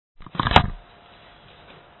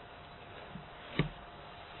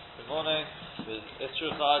morning with Isru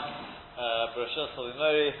Chag, Bereshus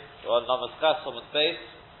Salimori, on Namas Ches, on base.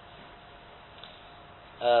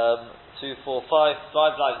 2, 4, 5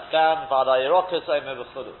 lines down, Vada Yerokas, Omer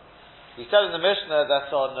B'chudu. We said in the Mishnah that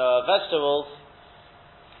on vegetables,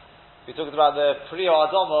 we talked about the Priyo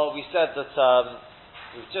Adomo. We said that,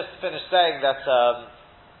 we've just finished saying that on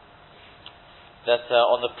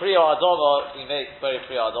the Priyo Adomo, you make very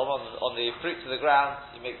Priyo Adomo. On the fruits of the ground,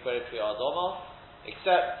 you make very Priyo Adomo,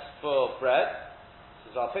 except for bread.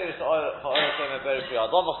 On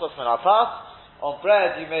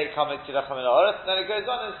bread, you make Kamik Tiracham in Ha'aretz. Then it goes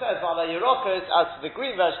on and says, Vala Yerokas, as for the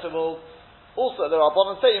green vegetables, also the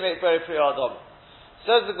Rabbanan say you make very Priyo Adomo.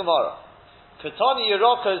 Says the Gemara, Katani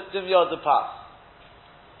Yerokas Dimyod Pas.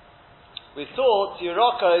 We thought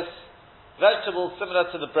Yerokas, vegetables similar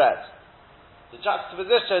to the bread. The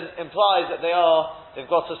juxtaposition implies that they've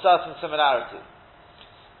got a certain similarity.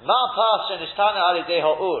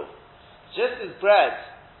 Just as bread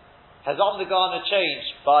has undergone a change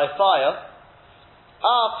by fire,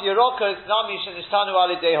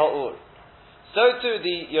 so too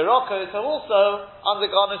the Yerokas have also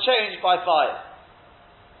undergone a change by fire,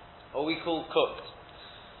 or we call cooked.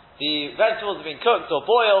 The vegetables have been cooked or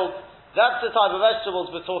boiled. That's the type of vegetables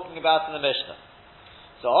we're talking about in the Mishnah.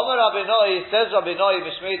 So Omer Rabbeinu says Rabbeinu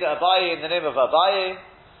Mishmeida Abaye in the name of Abaye.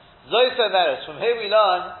 Zoysa Meres. From here we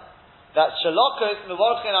learn that Shalokos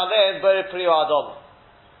Mevorchin Alein Bere Priyo Adom.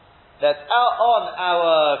 That on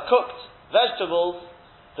our cooked vegetables,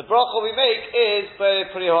 the bracha we make is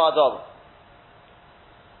Bere Priyo Adom.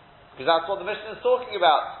 Because that's what the Mishnah is talking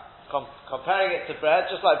about. Comparing it to bread,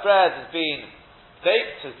 just like bread has been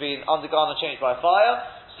baked, has been undergone a change by fire,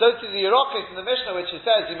 so to the Yerokos in the Mishnah, which it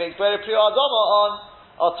says you make Bere Priyo Adom on,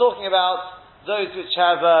 are talking about those which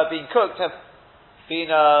have been cooked, have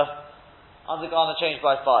been undergone a change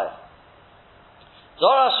by fire.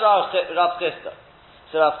 Zorash Rav Chisda.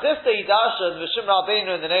 So Rav Chisda he darshan v'shim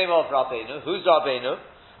Rabbeinu in the name of Rabbeinu. Who's Rabbeinu?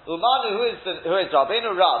 Umanu, who is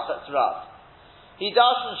Rabbeinu? Rav, that's Rav. He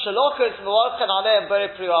darshan shalokas mevorchen aleim bere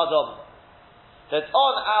priyo adom. That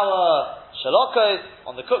on our shalokas,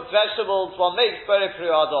 on the cooked vegetables, one makes bere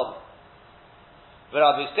priyo adom.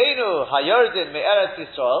 V'Rabbisteinu hayordin me'eretz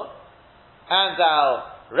Yisrael, and our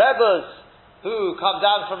Rebbes who come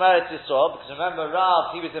down from Eretz Yisrael, because remember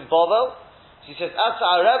Rav, he was in Bovel, so he says, as for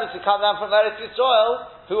our Rebbes who come down from Eretz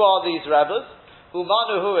Yisrael, who are these Rebbes?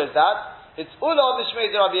 Umanu, who is that? It's Ula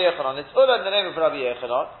Mishmeid Rabbi Yechanan, it's Ula in the name of Rabbi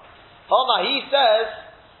Yechanan. Homa, he says,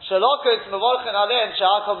 Shalokos mevorchen alein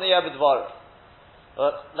shehakol niyeh b'dvar.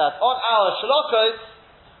 That on our shalokos,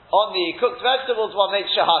 on the cooked vegetables, one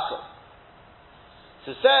makes shehakol.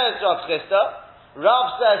 So says Rav Chisda,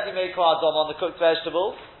 Rav says you make adom on the cooked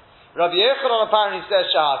vegetables. Rabbi Yechanan apparently says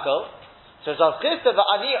shahakol. Says Rav Chisda, but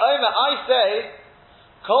ani omer, I say,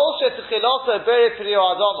 kol she'tchiloto bere priyo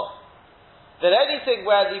adomo. That anything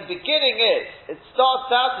where the beginning is, it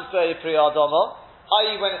starts out as bere priyo adomo,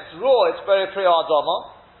 i.e. when it's raw, it's bere priyo adomo.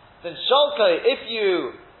 Then sholko, if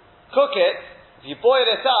you cook it, if you boil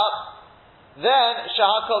it up, then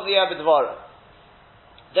shahakol niyeh b'dvara.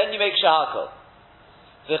 Then you make shahakol.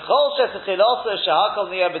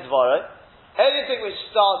 Anything which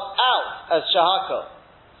starts out as shahakol,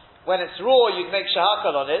 when it's raw, you'd make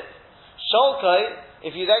shahakol on it. Sholkai,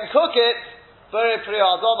 if you then cook it, bere priyo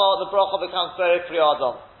adomo, the bracha becomes bere priyo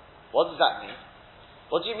adomo. What does that mean?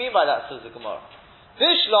 What do you mean by that, says the Gemara?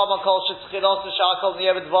 It's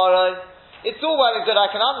all well and good. I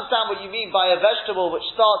can understand what you mean by a vegetable which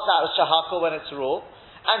starts out as shahakol when it's raw,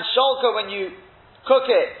 and sholka when you cook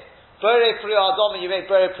it. Bere priyo adomo, you make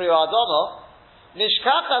bere priyo adomo.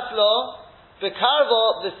 Nishkachas lo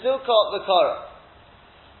bekarvo v'silko v'kara.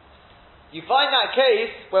 You find that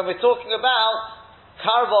case when we're talking about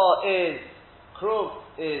karva is kruv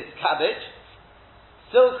is cabbage,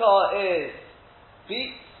 silka is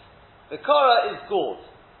beets, v'kara is gourd.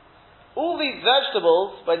 All these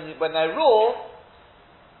vegetables, when they're raw,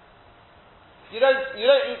 you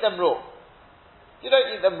don't eat them raw. You don't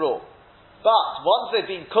eat them raw. But once they've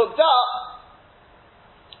been cooked up,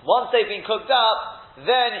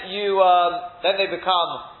 then they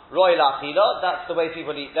become roy lachila. That's the way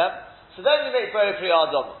people eat them. So then you make bere priyo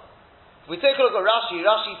adomo. If we take a look at Rashi,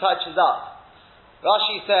 Rashi touches up.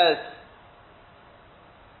 Rashi says,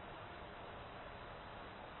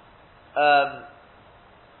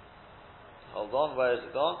 hold on, where is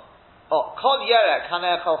it gone? Oh, kol yerek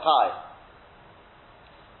hanech al chai.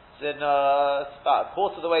 It's about a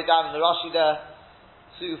quarter of the way down in the Rashi there,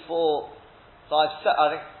 2, 4, 5, 7,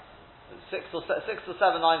 I think 6 or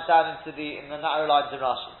 7 lines down in the narrow lines in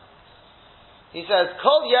Rashi. He says,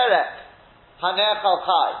 Kol yerek hanech al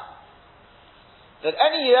chai. that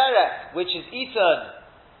any yerek which is eaten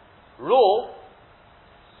raw,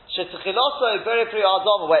 Shetchiloso bere pri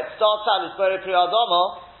adama, where it starts out as bere pri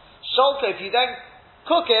adama, sholka, if you then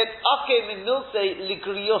cook it, ake min milse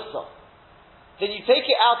ligriosa, then you take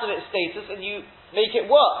it out of its status and you make it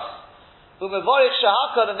worse. Umevarich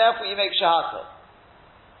shahakar, and therefore you make shahakar.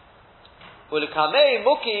 Ulekamei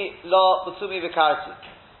muki la b'tsumi v'karti.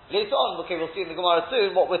 Later on, okay, we'll see in the Gemara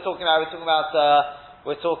soon what we're talking about.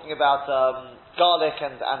 We're talking about garlic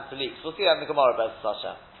and leeks. We'll see that in the Gemara, Bez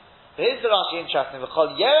Hashem. But here's the Rashi interesting.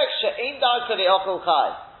 V'chol yerek she'ein darka le'ochel chai.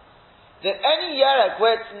 That any yerek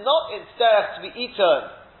where it's not in derech to be eaten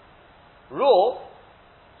raw,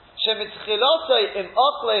 she'mitzchilosei im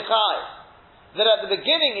ochle chai. That at the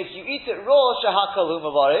beginning, if you eat it raw, shahakal hu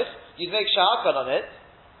mavarich, you'd make shahakal on it.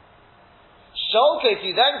 Sholke, if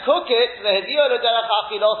you then cook it,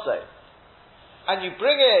 and you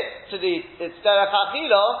bring it to its derech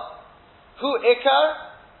achila, hu ikar,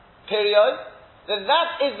 period, then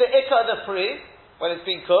that is the ikar, the pri, when it's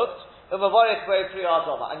been cooked, umavarich very pri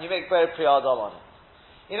adama, and you make very pri adama on it.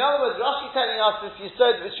 In other words, Rashi telling us this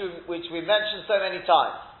yisod which we mentioned so many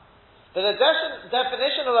times, that the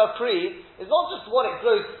definition of a pri is not just what it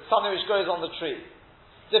grows, something which grows on the tree.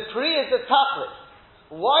 The pri is the tachlis.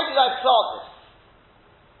 Why did I plant this?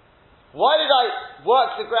 Why did I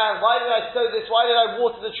work the ground? Why did I sow this? Why did I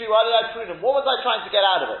water the tree? Why did I prune it? What was I trying to get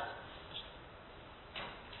out of it?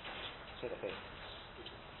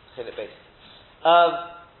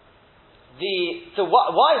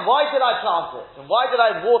 Why did I plant it? And why did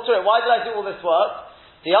I water it? Why did I do all this work?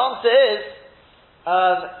 The answer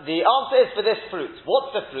is for this fruit.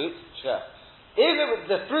 What's the fruit? Sure.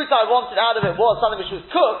 If the fruit I wanted out of it was something which was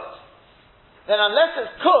cooked, then unless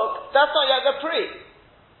it's cooked, that's not yet the pri.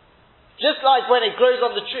 Just like when it grows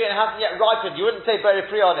on the tree and hasn't yet ripened, you wouldn't say beri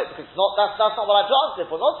pri on it because that's not what I planted it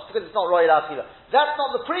for. Not just because it's not royal akila. That's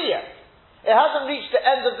not the pri yet. It hasn't reached the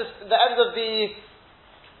end of the end of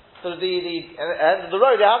the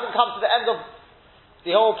road. It hasn't come to the end of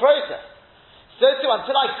the whole process. So too,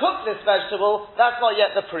 until I cook this vegetable, that's not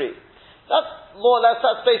yet the pri. That's more or less.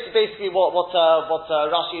 That's basically what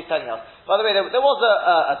Rashi is telling us. By the way, there was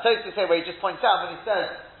a Tosfos here where he just points out when he says,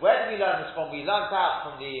 where did we learn this from? We learned out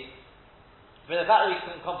from the fact that we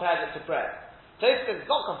compared it to bread. Tosfos is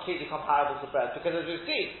not completely comparable to bread because, as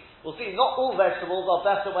we'll see not all vegetables are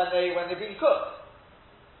better when they've been cooked.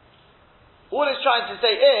 All it's trying to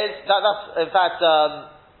say is that's in fact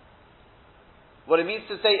what it means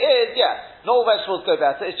to say is not all vegetables go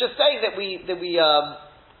better. It's just saying that we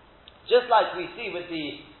just like we see with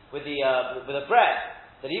the bread,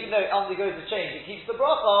 that even though it undergoes a change, it keeps the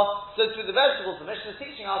bracha. So through the vegetables, the Mishnah is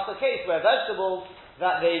teaching us a case where vegetables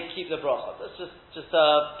that they keep the bracha. That's just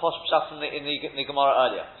posh pshat in the Gemara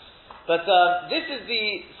earlier. But this is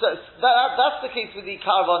that's the case with the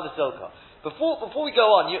caravan the silka. Before we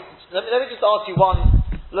go on, let me just ask you one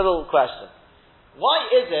little question. Why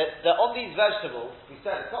is it that on these vegetables, we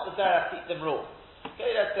said it's not the derech to eat them raw?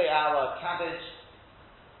 Okay, let's say our cabbage.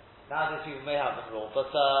 Nowadays people may have them raw, but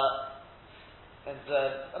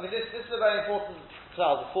this is a very important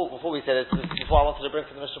cloud. Before we said it, before I wanted to bring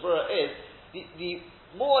from the Mishnah Berurah is the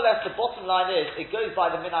more or less the bottom line is it goes by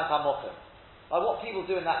the minhag hamochim, by what people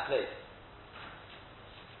do in that place.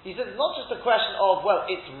 He says it's not just a question of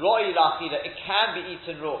it's roy lachila, it can be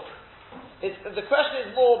eaten raw. The question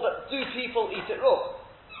is more, but do people eat it raw?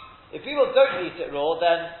 If people don't eat it raw,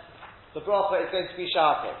 then the bracha is going to be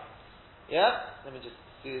shahakeh. Yeah, let me just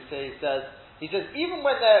see. He says even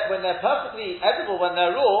when they're perfectly edible when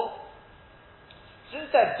they're raw, since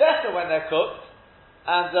they're better when they're cooked,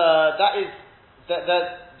 and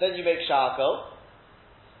then you make shahakeh.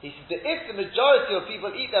 He says that if the majority of people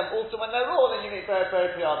eat them also when they're raw, then you make very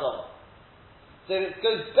pri adama. So if it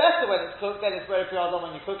goes better when it's cooked, then it's very pri adama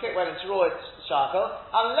when you cook it. When it's raw, it's shahakeh.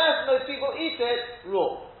 Unless most people eat it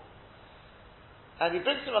raw. And he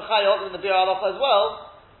brings some achayot in the Bir Halacha as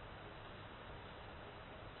well.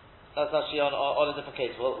 That's actually on a different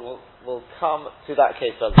case. We'll come to that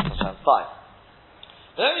case further. Fine.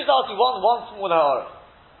 But let me just ask you one small ha'ara.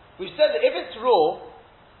 We've said that if it's raw,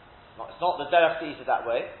 it's not the derech to eat it that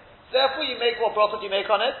way. Therefore, you make what bracha do you make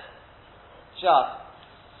on it? Shad.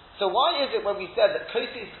 So why is it when we said that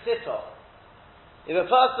kosis sita, if a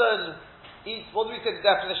person eats, what do we say the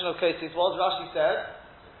definition of kosis was? Rashi said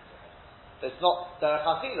it's not derech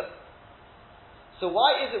achila. So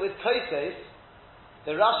why is it with kosis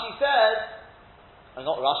the Rashi says, and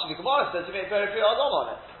not Rashi, the Gemara says to make very pri adam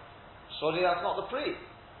on it? Surely that's not the pri.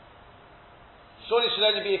 Surely it should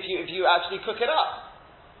only be if you actually cook it up.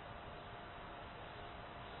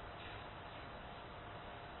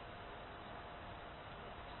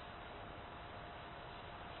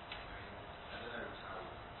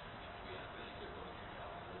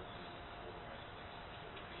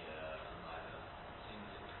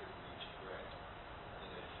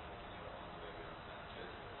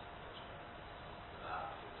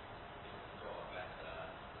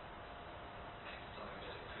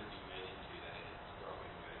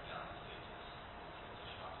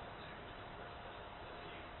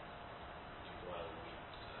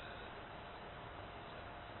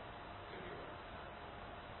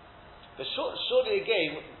 But surely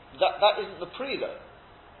again, that isn't the pre though.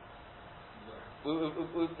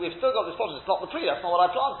 We've still got this problem. It's not the pre. That's not what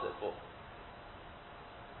I planted it for.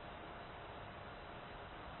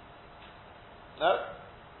 No.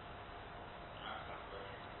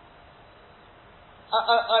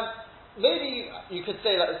 Maybe you could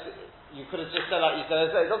say like you could have just said like you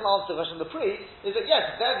said. It doesn't answer the question of the pre. Is that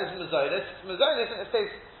yes? There is mazonis. Mazonis, and it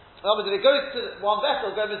stays. In other words, if it goes to one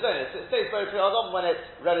vessel, go mazonis. It stays very pre-adom when it's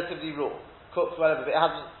relatively raw, cooked, whatever. But it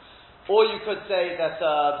hasn't. Or you could say that.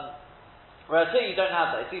 Whereas here you don't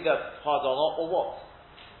have that. It's either hardon or what.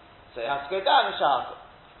 So it has to go down in shahaka.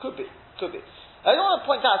 Could be. I want to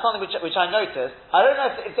point out something which I noticed. I don't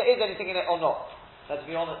know if there is anything in it or not. To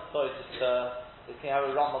be honest, sorry, just can you have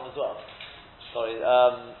a Rambam as well? Sorry,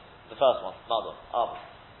 the first one, Madon.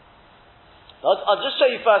 I'll just show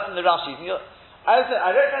you first in the Rashi. I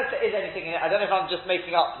don't know if there is anything in it. I don't know if I'm just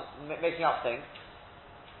making up things.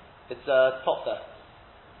 It's top there.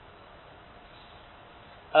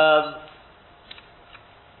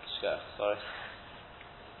 Sorry.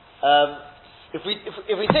 If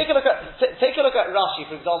we take a look at Rashi,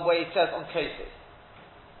 for example, where he says on cases.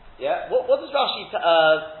 Yeah, what does Rashi?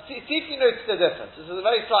 See if you notice the difference. This is a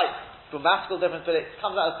very slight grammatical difference, but it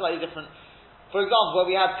comes out slightly different. For example, where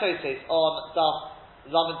we have cases on Daf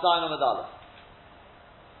Lamed Zayin on Aleph.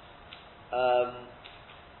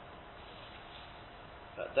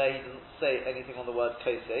 There he doesn't say anything on the word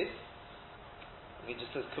cases. He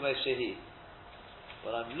just says Kumei Shehi.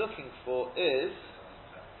 What I'm looking for is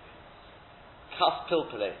Kaf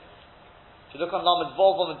Pilpele. If you look on Lamed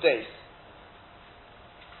Vov on the base.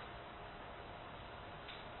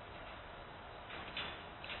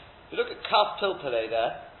 If you look at Kaf Pilpele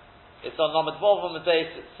there, it's on Lamed Vov on the base,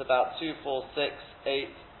 it's about 2, 4, 6, 8,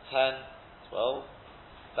 10, 12,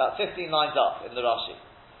 about 15 lines up in the Rashi.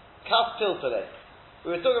 Kaf Pilpele.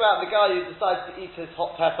 We were talking about the guy who decides to eat his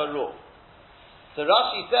hot pepper raw. So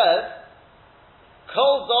Rashi says,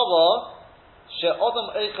 Kol Davar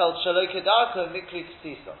she'odam eichel shaloi kedarko mikli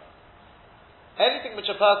kasisa. Anything which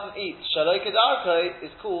a person eats shaloi kedarko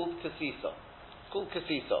is called kasisa. It's called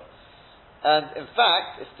kasisa. And in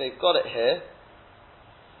fact, if they've got it here,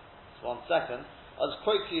 just 1 second, I'll just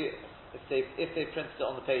quote to you if they printed it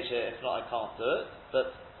on the page here. If not, I can't do it.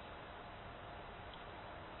 But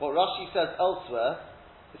what Rashi says elsewhere,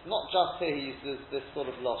 it's not just here he uses this sort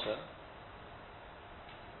of lashon.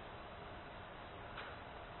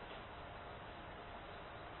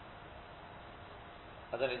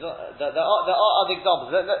 I don't know. There are other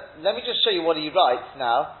examples. Let me just show you what he writes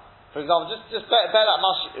now. For example, just bear that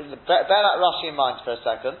Rashi in mind for a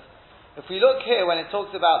second. If we look here, when it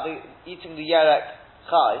talks about eating the yerek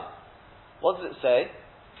chai, what does it say?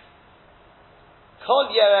 Kol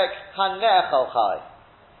yerek hane'echal chai.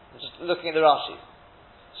 Just looking at the Rashi,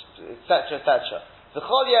 etc., etc. The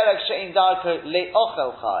kol yerek she'in darko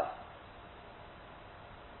le'ochel chai.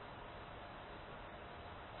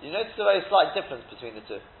 You notice a very slight difference between the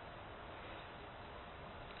two.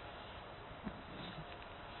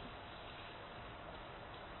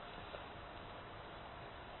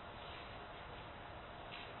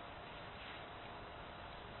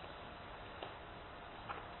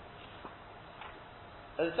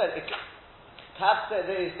 As I said, perhaps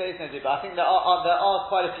there is no do, but I think there are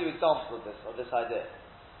quite a few examples of this idea.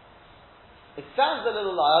 It sounds a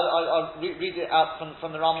little like, I'll read it out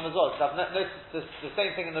from the Rambam as well, because I've noticed the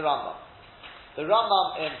same thing in the Rambam. The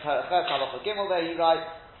Rambam in Perek Halacha Gimel there, he writes,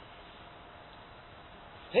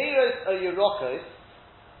 Peiros o Yerokos,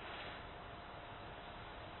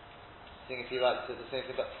 seeing if he writes the same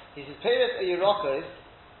thing, but he says, Peiros o Yerokos,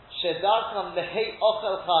 Shedarkam lehei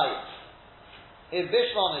ochel chayim. In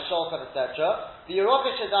Bishlan is Sholchan, etc. The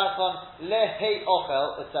Yerokos Shedarkam lehei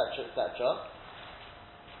ochel, etc., etc.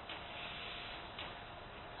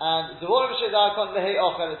 And Devorim Shedarkam lehei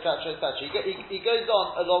ochel, etc., etc. He goes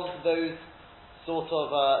on along those sort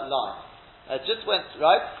of lines. Just went,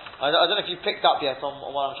 right? I don't know if you picked up yet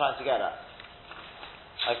on what I'm trying to get at.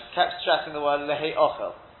 I kept stressing the word lehei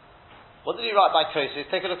ochel. What did he write by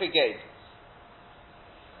Kosis? Take a look at Gabe.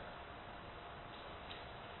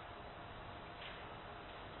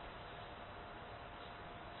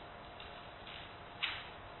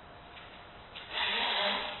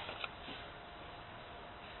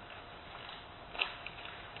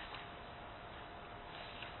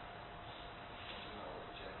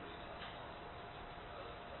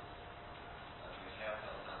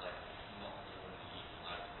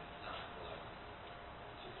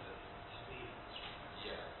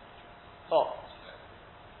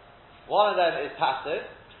 One of them is passive,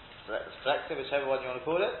 reflexive, whichever one you want to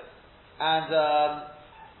call it, and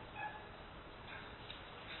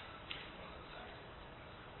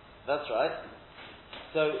That's right.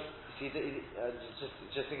 So, see,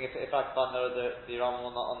 just think if I can find the Rambam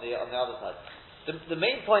on the other side. The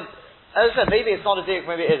main point, as I said, maybe it's not a diuk,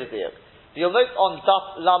 maybe it is a diuk. You'll note on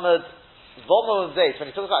Daf Lamed Vomo of Zayt, when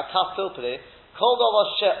he talks about Kaf Pilpili, Kol Dava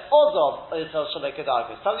She'ozom Yisrael Shalei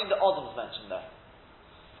Kedarko. It's something the Odom's mentioned there.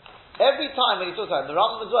 Every time when he talks about it, the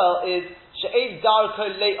Rambam as well is She'ein Darko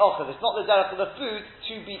Le'ochav. It's not the derech of the food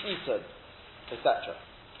to be eaten, etc.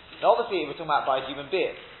 Now obviously we're talking about by a human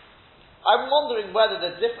being. I'm wondering whether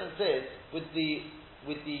the difference is with the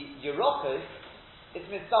Yerokos, it's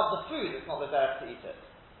mitzvah the food, it's not the derech to eat it.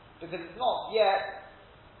 Because it's not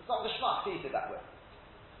the shmach to eat it that way.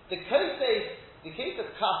 The case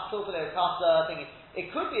of kas, tilpele, kasa thing,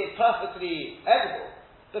 it could be perfectly edible,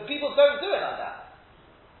 but people don't do it like that.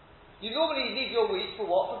 You normally need your wheat for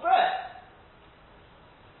what? For bread.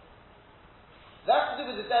 That's to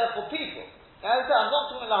do with the derech for people. Now, as I said, I'm not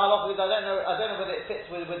talking about halacha because I don't know whether it fits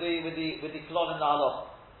with the kolon and the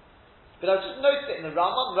halacha. But I've just noticed it in the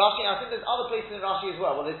Rambam, Rashi, and I think there's other places in Rashi as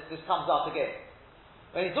well. Well, this comes up again.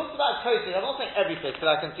 When he talks about kosher, I'm not saying every place, but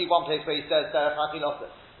I can see one place where he says derech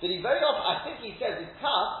hakilosa. But he very often, I think he says, his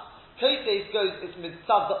kas, kosher goes, it's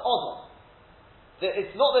mitzvah the odom.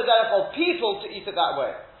 It's not the derech of people to eat it that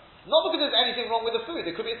way. Not because there's anything wrong with the food.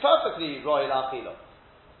 It could be perfectly royal achilo.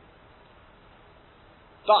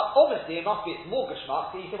 But obviously it must be, it's more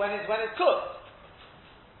geschmack to eat it when it's cooked.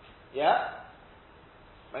 Yeah?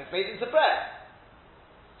 When it's made into bread.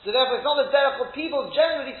 So therefore it's not the derech of people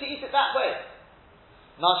generally to eat it that way.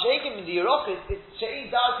 Now shaking in the Yerokis, it's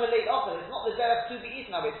she'ein darka leit ochel. It's not the derech to be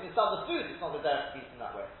eaten that way. It's mitzvah the food. It's not the derech to be eaten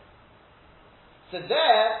that way. So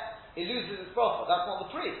there, it loses its profit. That's not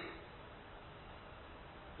the pri.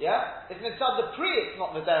 Yeah? It's mitzvah the pri. It's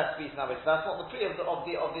not the derech to be eaten that way. So that's not the pri of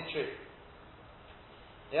the tree.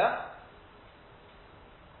 Yeah?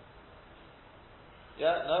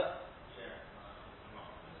 Yeah? No?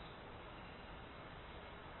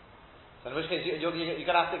 So in which case, you're going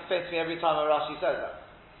to have to explain to me every time a Rashi says that.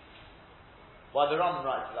 Why the Rambam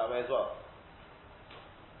writes it that way as well.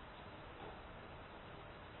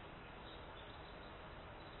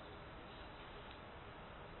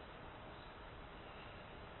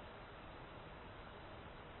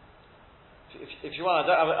 If you want,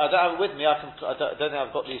 I don't have it with me. I don't think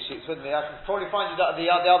I've got these sheets with me. I can probably find you the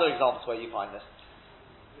other examples where you find this.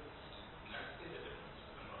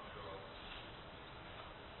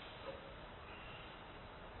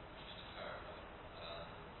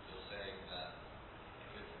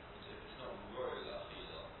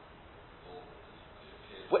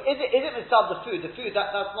 Well, is it mitzvah the food? The food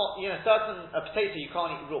that's not certain a potato you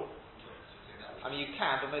can't eat raw. I mean you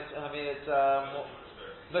can, but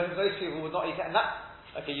most people would not eat it, and that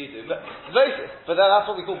okay you do, but that's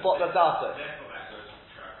what we call bottle of data.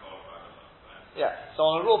 Yeah, so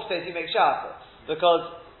on a raw potato you make shasa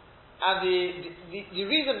because, and the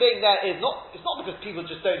reason being there is it's not because people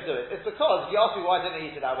just don't do it. It's because if you ask me why don't they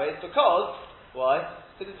eat it that way, it's because why?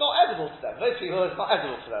 Because it's not edible to them. Most people it's not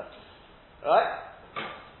edible to them, right?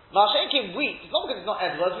 Mashenkin wheat, it's not because it's not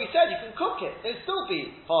edible, as we said, you can cook it, it'll still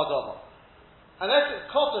be hard. Unless it's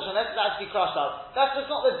kotosh, unless it's actually crushed out, that's just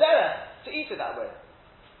not the derech to eat it that way.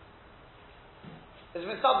 It's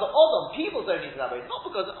been said that odom, people don't eat it that way. Not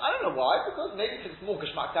because, I don't know why, because maybe because it's more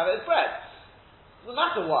geschmack to have it as bread. It doesn't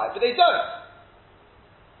matter why, but they don't.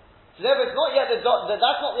 So therefore it's not yet that's not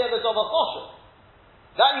yet the dov of choshev.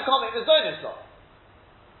 That you can't make mazonis of.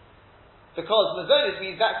 Because mazonis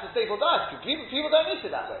means that's the staple diet. People don't eat it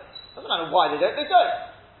that way. Doesn't matter why they don't.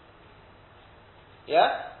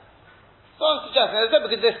 Yeah? So I'm suggesting, as I said,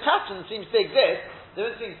 because this pattern seems to exist, there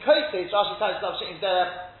is in Kosei, Rashi tells us, Shein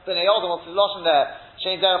Derech, B'nei Odom, what's the Lashon there?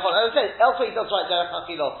 Shein Derech, as I said, elsewhere he does write Derech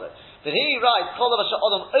Hakilosa. But here he writes, Kol Ava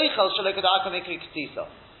She'odom Eichel Shalei Kedarko Mikri Ketisa.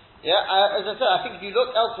 Yeah, as I said, I think if you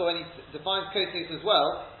look elsewhere when he defines Kosei as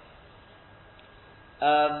well,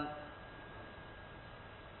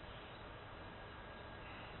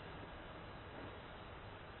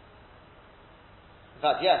 in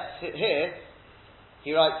fact, yes, here,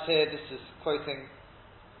 he writes here, this is quoting,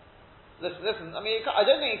 listen, I mean, I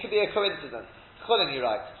don't think it could be a coincidence. Cholin, he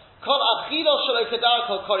writes, Kol achilo shelo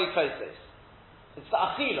kedarko kori koses. It's the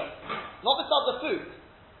achilo, not the food.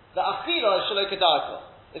 The achilo is shelo kedarko.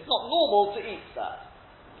 It's not normal to eat that.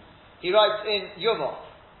 He writes in Yuma,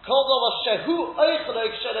 Kol dova shehu oichelo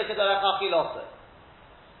shelo kedarko achilose.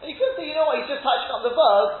 And you could say, you know what, he's just touching on the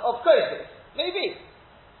verse of koses. Maybe.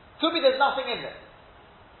 Could be there's nothing in it.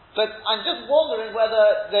 But I'm just wondering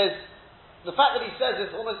whether there's the fact that he says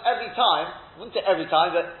this almost every time. I wouldn't say every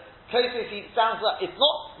time, but kosei sounds like it's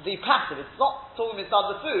not the passive. It's not talking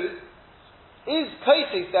inside the food. Is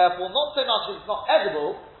kosei therefore not so much as it's not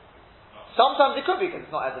edible, Sometimes it could be because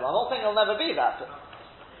it's not edible. I'm not saying it'll never be that. But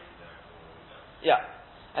yeah.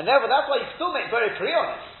 And therefore, that's why you still make very pri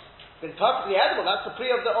on it. It's perfectly edible. That's the pri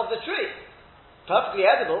of the tree. Perfectly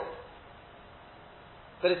edible.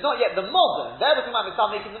 But it's not yet the modern. There the commandment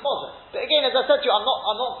start making the modern. But again, as I said to you, I'm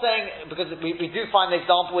not saying, because we do find the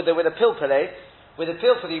example with a pilpile. With a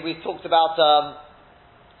pilpile, we talked about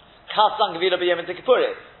kasang gavila b'yom Kippur.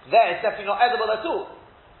 There, it's definitely not edible at all.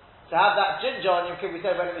 To have that ginger on Yom Kippur, we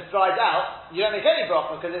said when it was dried out, you don't make any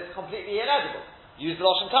bracha because it's completely inedible. Use the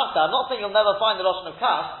lashon kas. I'm not saying you'll never find the lashon of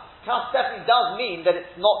kas. Kas definitely does mean that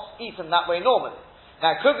it's not eaten that way normally.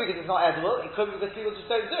 Now, it could be because it's not edible. It could be because people just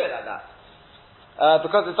don't do it like that.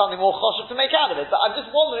 Because there's something more choshev to make out of it. But I'm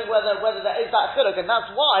just wondering whether there is that chiluk, and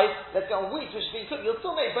that's why, let's go on wheat which has been cooked, you'll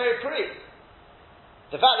still make very pretty.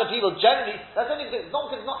 The fact that people generally, that's only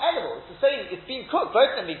because it's not edible. It's the same, it's being cooked,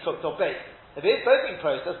 both can be cooked or baked. If it is both being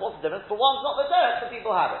processed, what's the difference? But one's not the derech, so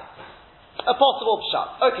people have it. A possible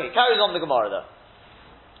pshat. Okay, carries on the Gemara though.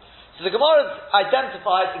 So the Gemara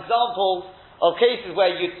identified examples of cases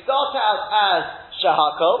where you'd start out as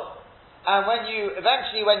shahako, and when you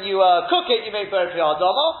cook it, you make ber pri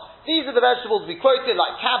adama. These are the vegetables we quoted,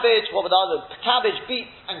 like cabbage, cabbage,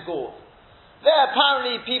 beets, and gourd. There,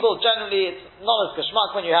 apparently, people generally, it's not as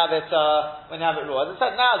geschmack when you have it raw. As I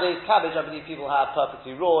said, nowadays, cabbage, I believe people have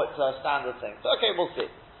perfectly raw. It's a standard thing. So, okay, we'll see.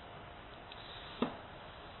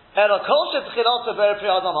 What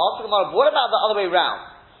about the other way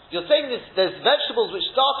round? You're saying there's vegetables which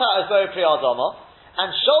start out as ber pri adama,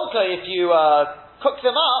 and sholka, if you cook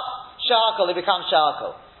them up, shakal, they become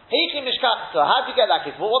shakal. So how do you get that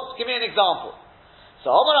case? Well, give me an example.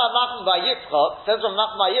 So Omar Rav Nachman bar Yitzchak, says Rav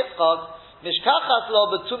Nachman bar Yitzchak, mishkachas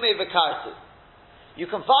lo betume v'karti. You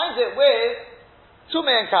can find it with tume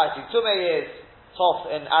and karti. Tume is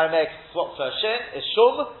tof in Aramaic, swapped for shin, is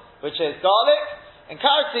shum, which is garlic, and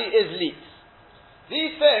karti is leeks.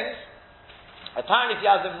 These things, apparently if you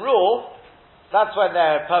have them raw, that's when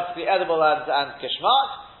they're perfectly edible and kishmat.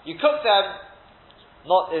 You cook them,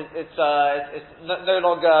 it's no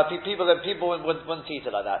longer people wouldn't eat it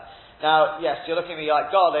like that. Now, yes, you're looking at me like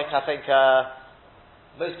garlic. I think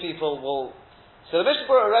most people will. So the Mishnah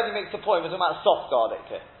Berurah already makes the point. We're talking about soft garlic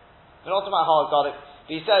here. We're not talking about hard garlic. But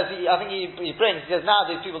he says, he says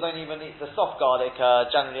nowadays people don't even eat the soft garlic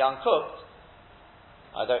generally uncooked.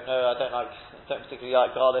 I don't know. I don't particularly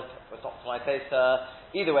like garlic. It's not to my taste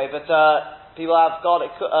either way. But people have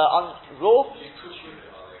garlic raw.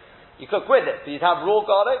 You cook with it, but you'd have raw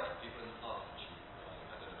garlic.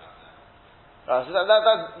 So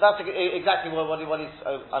that's exactly what he's.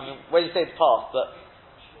 I mean, when you say it's past, but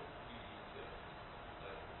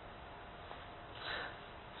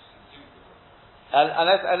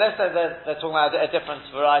unless they're talking about a different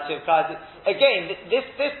variety of kinds. Again,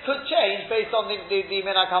 this could change based on the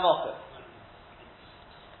minhag hamochel.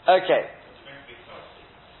 Okay.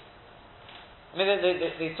 I mean,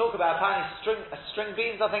 they talk about apparently string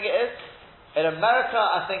beans, I think it is. In America,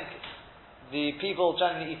 I think the people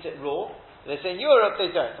generally eat it raw. They say in Europe they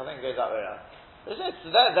don't. I think it goes that way around.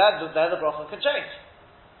 There the bracha can change.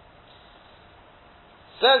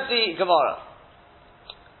 Says the Gemara.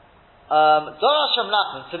 Dorasham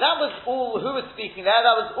Nachman. So that was all, who was speaking there?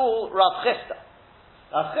 That was all Rav Chisda.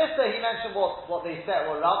 Rav Chisda, he mentioned what they said,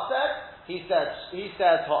 what Rav said. He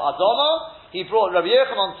said for Adama. He brought Rabbi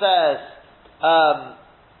Yochanan says,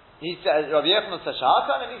 Rabbi Yochanan says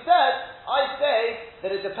Shahakan, and he said, I say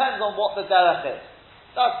that it depends on what the derech is.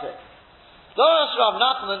 That's it. Darash Rav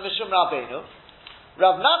Nachman Mishum Rabbeinu.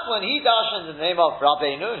 Rav Nachman, he dashes in the name of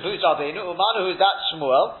Rabbeinu. Who's Rabbeinu? Umanu, who's that?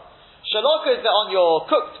 Shmuel. Shalok is on your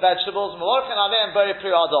cooked vegetables. Mevorchen Aleh and Beri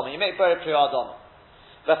Pri Adama. You make Beri Pri Adama.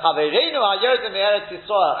 V'chavereinu haYerdim Eretz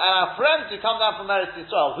Yisrael. And our friends who come down from Eretz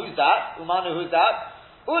Yisrael. Who's that? Umanu, who's that?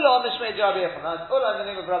 Ula Mishmei Rabbi Yochanan. Ula in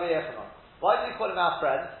the name of Rabbi Yochanan. Why did he call him our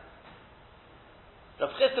friend?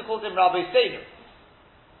 Rav Chisda called him Rabbi Seinu.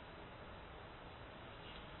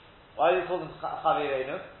 Why did he call him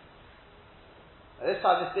Chavireinu? This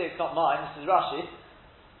time it's not mine, this is Rashi.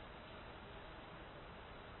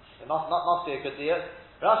 It must be a good deal.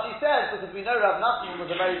 Rashi says, because we know Rav Nachman was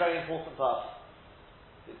a very, very important person.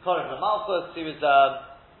 He was Kohen Malchus, he was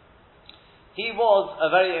a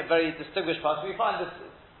very, very distinguished person. We find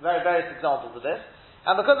various examples of this.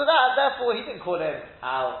 And because of that, therefore, he didn't call him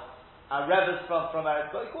our Rebbes from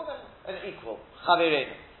Eretz, but he called him an equal,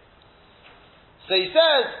 Chavireinu. So he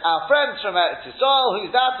says, our friends from Eretz Yisrael, who's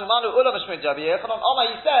that? Umanu Ulam Shmid Rabbi Yochanan. Omar,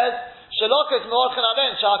 he says, Shalokas Morchan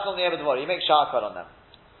Alen Shakal Ne'ebadvar. You make Shakal on them.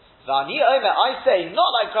 Vani Omer, I say, not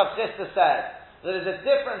like Rav Chisda said, that there's a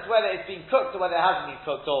difference whether it's been cooked or whether it hasn't been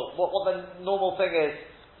cooked, or what the normal thing is.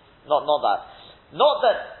 Not that. Not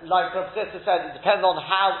that, like Rav Sister said, it depends on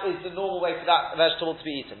how is the normal way for that vegetable to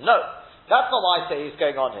be eaten. No, that's not what I say is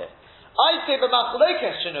going on here. I say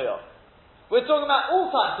b'machlokes shenuyo. We're talking about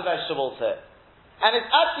all types of vegetables here. And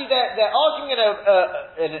it's actually, they're arguing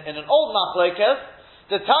in an old machlokes,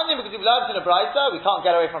 the Tanya, because we've learned in a Braisa, we can't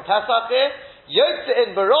get away from Pesach here, Yotze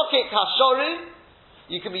in barokik hashori,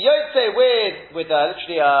 you can be Yotze with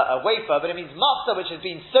literally a wafer, but it means matzah which has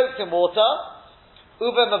been soaked in water,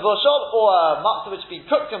 Uber mavushol, or a matzah which has been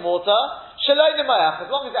cooked in water, shaloi nemayach, as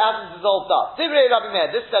long as it hasn't dissolved up. Divrei Rabbi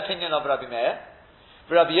Meir, this is the opinion of Rabbi Meir.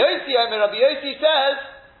 Rabbi Yossi says,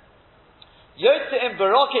 Yotze in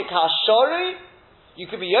barokik hashori, you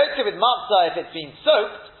can be Yotze with matzah if it's been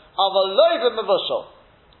soaked, avaloi mavushol,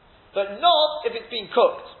 but not if it's been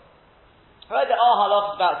cooked. Right, there are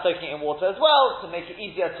halachas about soaking it in water as well, to make it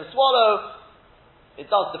easier to swallow. It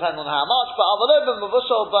does depend on how much, but avaloi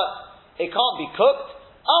mavushol, but it can't be cooked,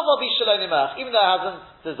 even though it hasn't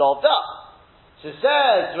dissolved up. So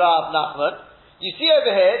says Rav Nachman, you see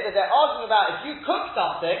over here that they're arguing about if you cook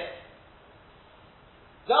something,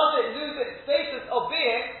 does it lose its status of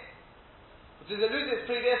being, or does it lose its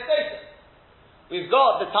previous status? We've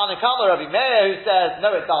got the Tanakama Rabbi Meir who says,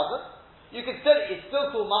 no it doesn't. You can still, it's still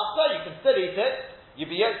called matzah, you can still eat it, you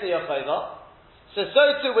be yotze your favor. So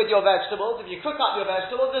too with your vegetables, if you cook up your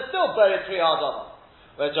vegetables, there's still buried 3 hardama.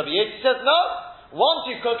 Whereas Rabbi Yossi says, no, once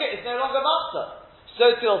you cook it, it's no longer matzah.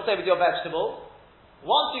 So too will say with your vegetables.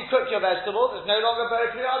 Once you cook your vegetables, it's no longer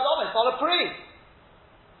buried 3 hardama, it's not a pri.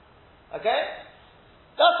 Okay?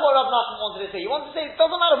 That's what Rav Nachman wanted to say. He wanted to say, it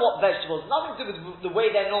doesn't matter what vegetables, nothing to do with the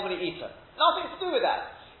way they're normally eaten. Nothing to do with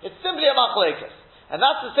that. It's simply a machlokes. And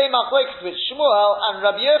that's the same machlokes which Shmuel and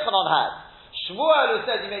Rabbi Yochanan had. Shmuel, who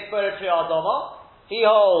said you make buried 3 hardama, he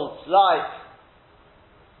holds like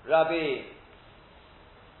Rabbi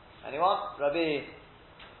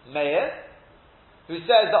Meir, who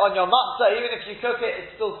says that on your matzah, even if you cook it,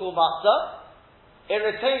 it's still called matzah. It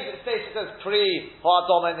retains its status as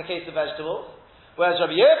pre-hardama in the case of vegetables. Whereas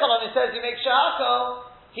Rabbi Yochanan, who says you make shahako,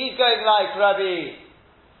 he's going like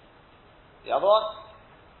the other one,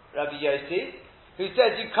 Rabbi Yossi, who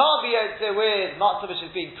says you can't be yotze with matzah which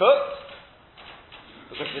has been cooked,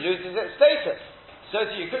 because it loses its status. So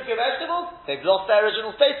if you cook your vegetables, they've lost their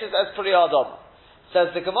original status as pre-hardama.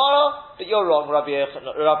 Says the Gemara, but you're wrong, Rav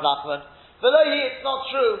Nachman. V'lohi, it's not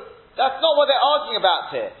true. That's not what they're arguing about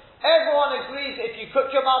here. Everyone agrees that if you cook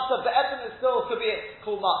your matzah, the etim is still could be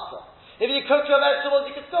called matzah. If you cook your vegetables,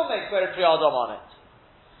 you can still make beri priyadam on it.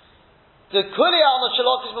 The kuliya on the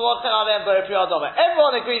shalokish melochin alem beri priyadam.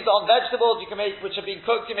 Everyone agrees that on vegetables you can make, which have been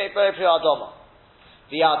cooked, you make beri priyadam.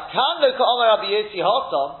 V'yad kan lo ka'omer Rabbi Yossi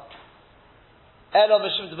hatam elo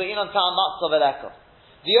mishum t'ba'in on ta'am matzah v'lekah.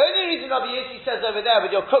 The only reason Rabbi Yossi says over there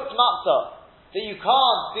with your cooked matzah that you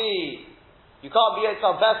can't be yotze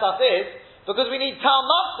on Pesach is because we need tal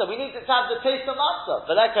matzah. We need it to have the taste of matzah.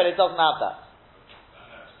 V'lekah, it doesn't have that.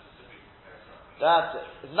 That's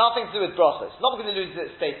it. It's nothing to do with brocha. It's not because it loses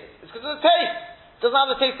its status. It's because of the taste. It doesn't have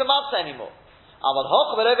the taste of matzah anymore. But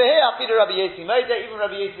over here, after Rabbi Yossi made it, even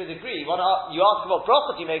Rabbi Yossi would agree. You ask what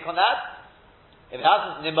brocha do you make on that? If it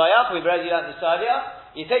hasn't nimbayach, we've already learned this earlier.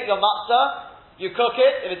 You take your matzah. You cook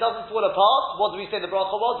it, if it doesn't fall apart, what do we say the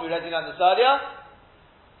bracha was? We already learned this earlier.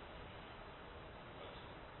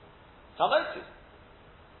 Tamoti.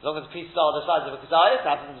 As long as the pieces are the size of a kazayas,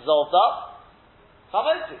 hasn't dissolved up.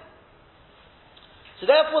 Tamoti. So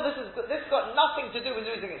therefore this got nothing to do with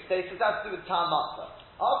losing its status, it has to do with tam matzah.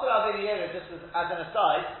 After our video, just as an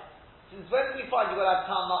aside, since when do we find you've got to have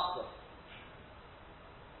tam matzah?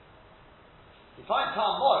 You find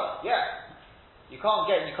tam mora, yeah. You can't,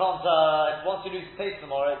 once you lose the taste of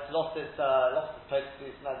the mora, it's lost its taste,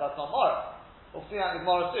 that's not mora. We'll see that with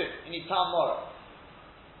mora soon. You need tam mora.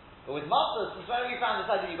 But with matzah, since when have you found this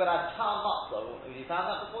idea you've got to have tam matzah? Have you found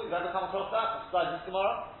that before? You've ever come across that? Besides this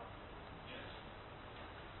Gemara?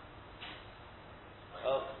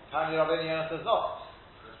 Well, apparently Rabbeinu Yonah says not.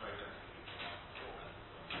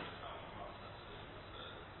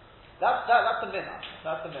 That's the minhag.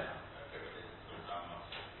 That's the minhag.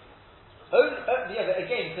 Yeah, but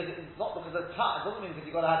again, because it's not because of it doesn't mean because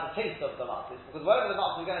you've got to have the taste of the matzah. It's because whatever the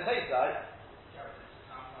matzah is going to taste like.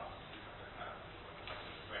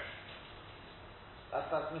 That's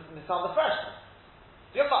misal the freshness.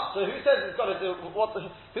 Your matzah, who says it's got to do what?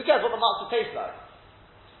 Who cares what the matzah tastes like?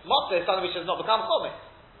 Matzah is something which has not become chomit.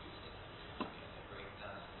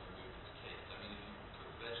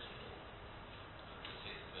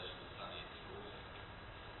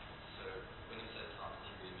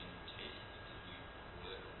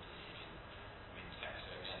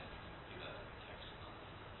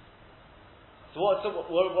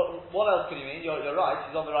 what else could you mean? You're right,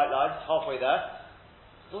 he's on the right line, he's halfway there.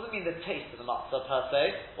 Doesn't mean the taste of the matzah per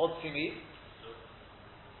se. What does he mean?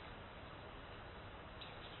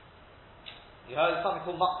 You heard of something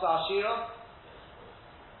called matzah ashira?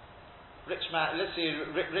 Rich man's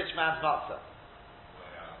matzah.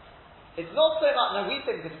 It's not so much. No, we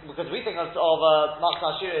think because we think of matzah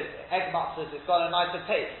ashira as egg matzahs. It's got a nicer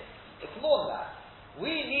taste. It's more than that.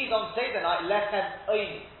 We need on Seder night lechem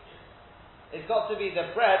oini. It's got to be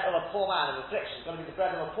the bread of a poor man of affliction. It's got to be the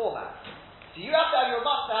bread of a poor man. So you have to have your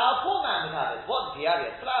matzah how a poor man would have it. What does he have?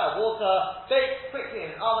 He has flour, water, baked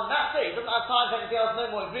quickly in an oven. That's it. He doesn't have time for anything else.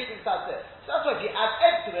 No more ingredients. That's it. So that's why if you add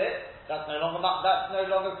egg to it, that's no longer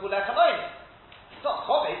called lechem oini. It's not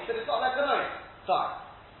chometz, but it's not lechem oini. Fine.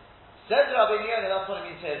 Says Rabbi Yonah, that's what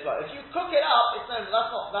it means here as well. If you cook it up, that's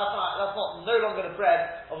not no longer the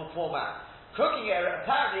bread of a poor man. Cooking it,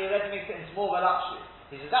 apparently, it already makes it into more of a luxury.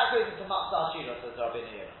 He says that goes into matzah ashira, says Rabbi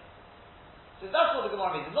Yonah. So that's what the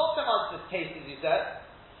Gemara means. It's not so much the taste as you said.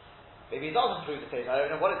 Maybe it does improve the taste. I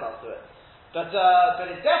don't know what it does to it. But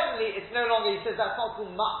it definitely, it's no longer. He says that's not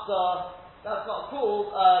called matzah. That's not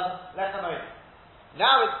called lechem oini.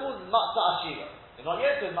 Now it's called matzah ashira. It's not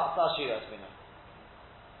yet called matzah ashira, as we know.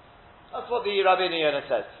 That's what the Rabbi Yonah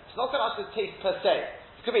says. It's not so much the taste per se.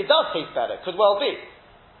 It could be, it does taste better. It could well be.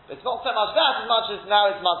 But it's not so much that as much as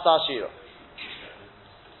now it's matzah ashira.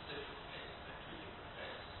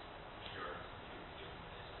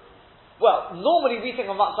 Well, normally we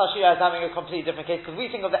think of matzah ashira as having a completely different case because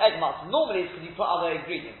we think of the egg matzah. Normally it's because you put other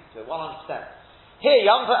ingredients to it, 100%. Here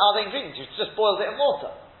you haven't put other ingredients, you just boiled it in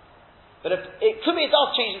water. But it could be it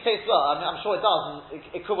does change the taste as well. I mean, I'm sure it does, and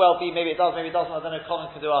it could well be, maybe it does, maybe it doesn't. I don't know,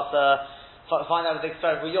 Colin can do us, find out with the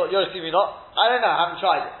experiment. Well, you're assuming not. I don't know, I haven't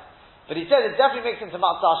tried it. But he says it definitely makes into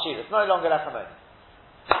matzah ashira. It's no longer lechem oini.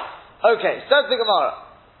 Okay, says the Gemara.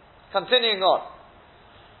 Continuing on.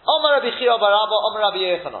 Omar Rabbi Chia bar Abba, Omar Rabbi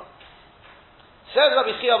Yechanan. Says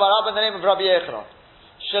Rabbi Chia bar Abba in the name of Rabbi Yechanan.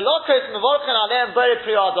 Shelokos mevorchen aleim beri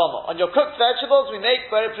pri adama. On your cooked vegetables, we make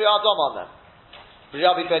beri pri adama on them.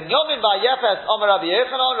 Rabbi Ben Yomin bar Yefes, Omar Rabbi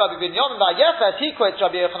Yechanan. Rabbi Ben Yomin bar Yefes, he quotes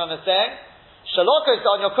Rabbi Yechanan as saying, Shelokos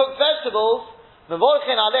on your cooked vegetables,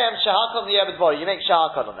 mevorchen aleim shehakol niyeh b'dvori. You make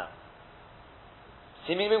shehakol on them.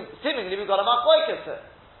 Seemingly we've got a machlokes here.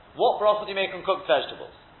 What bracha do you make on cooked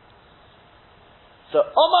vegetables? So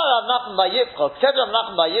Omar Rav Nachman bar Yitzchak, said Rav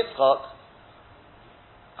Nachman bar Yitzchak,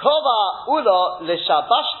 Kova ula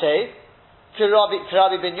leshabashte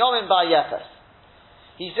k'Rabbi Ben Yomin bar Yefes.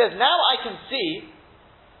 He says, now I can see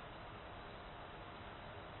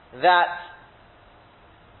that.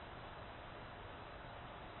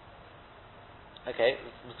 Okay,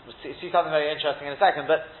 we'll see something very interesting in a second,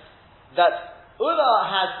 but that Ula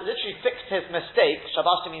has literally fixed his mistake.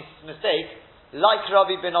 Shabashte means mistake, like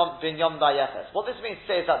Rabbi Ben Yomin bar Yefes. What this means to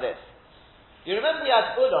say is like this. You remember we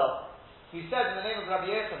had Ula, who said in the name of Rabbi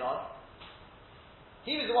Yechanan.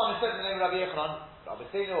 He was the one who said in the name of Rabbi Yechanan, Rabbi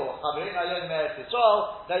Sinu or Chaverin Ayon Meretz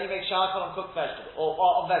Yisrael, that you make shahakol on cooked vegetables or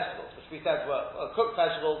on vegetables, which we said were cooked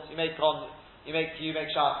vegetables. You make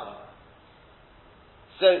shahakol on them.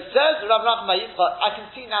 So says Rav Nachman bar Yitzchak, I can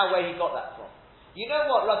see now where he got that from. You know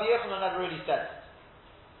what? Rabbi Yechanan never really said it.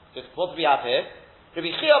 Because what do we have here?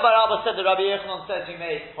 Rabbi Chia bar Abba said that Rabbi Yechanan says you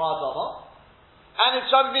make paradama, and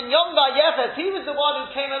it's Rabbi Ben Yomin bar Yefes. He was the one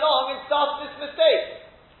who came along and started this mistake.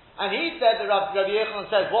 And he said that Rabbi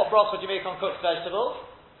Yechanan says, what bracha do you make on cooked vegetables?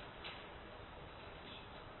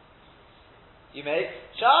 You make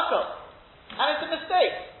shahakol. And it's a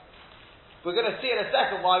mistake. We're going to see in a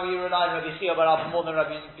second why we rely on Rabbi Chia bar Abba more than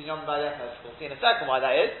Rabbi Ben Yomin bar Yefes. We'll see in a second why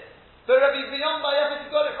that is. But Rabbi Ben Yomin bar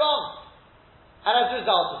Yefes got it wrong. And as a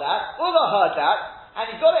result of that, Ula heard that, and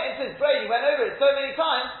he got it into his brain, he went over it so many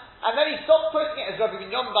times, and then he stopped quoting it as Rabbi Ben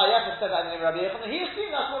Yomin bar Yefes said that in the name of Rabbi Yechanan. He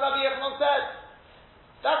assumed that's what Rabbi Yechanan said.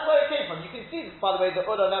 That's where it came from. You can see, by the way, that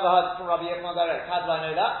Uda never heard it from Rabbi Yechanan direct. How do I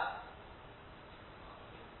know that?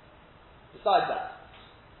 Besides that,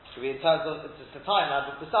 should we in terms of it's a time now,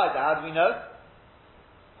 but besides that, how do we know?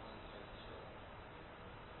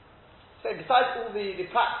 So besides all the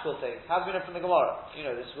practical things, how do we know from the Gemara? You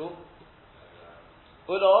know this rule.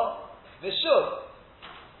 Uda Mishub.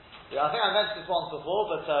 Yeah, I think I mentioned this once before,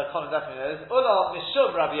 but Colin definitely knows. Uda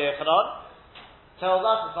Mishub Rabbi Yechanan tells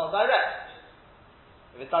us it's not direct.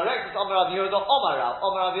 If it's direct, it's Omar Rabbi Yehuda, Omar Rav,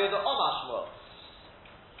 Omar Rabbi Yehuda, Omar Shmuel.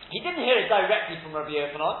 He didn't hear it directly from Rabbi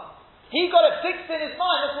Yechanan. He got it fixed in his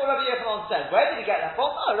mind. That's what Rabbi Yechanan said. Where did he get that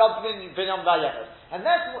from? Oh, Rabbi Ben Yomin bar Yefes. And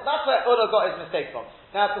that's where Uda got his mistake from.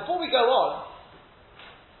 Now, before we go on,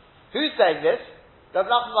 who's saying this?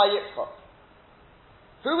 Rav Nachman bar Yitzchak.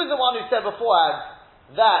 Who was the one who said beforehand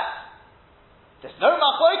that There's no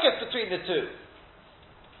machlokas between the two.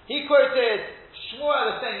 He quoted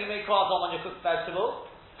Shmuel as saying you make kvatam on your cooked vegetables,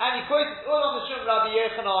 and he quoted Ulam Mishum Rabbi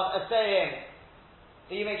Yochanan as saying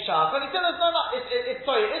that you make shach. And he said there's no it is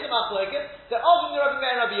a machlokas. They're arguing the Rabbi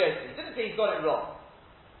Meir and Rabbi Yossi. He didn't say he's got it wrong.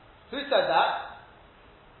 Who said that?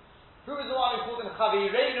 Who was the one who called him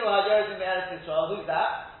Chavireinu HaYerzim Be'eretz Yisrael? Who's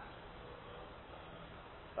that?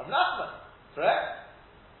 Rav Nachman, correct?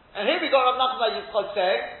 And here we got Rav Nachman by Yitzchak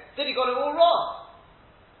saying that he got it all wrong.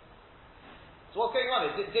 So what's going on?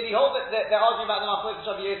 Did he hold that they're arguing about the Machlokes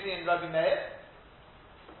Rabbi Yossi and Rabbi Meir?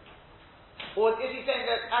 Or is he saying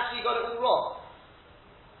that actually he got it all wrong?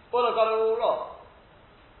 Buddha got it all wrong.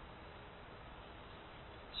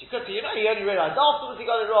 So he only realized afterwards he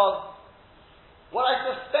got it wrong. What I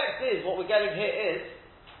suspect is, what we're getting here is,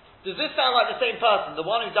 does this sound like the same person, the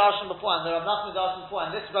one who darshan before, and the Rav Nachman darshan before,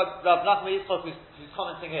 and this Rav Nachman Yitzchak who's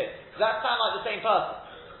commenting here? Does that sound like the same person?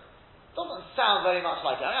 Doesn't sound very much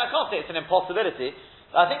like it. I mean, I can't say it's an impossibility.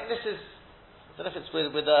 But I think this is, I don't know if it's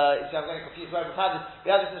with I'm getting confused where we had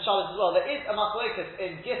this in Shabbos as well. There is a machlokas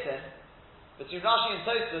in Gittin between Rashi and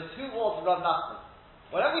Tosfos. Who was Rav Nachman?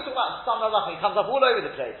 Whenever we talk about Stam Rav Nachman, it comes up all over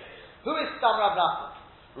the place. Who is Stam Rav Nachman?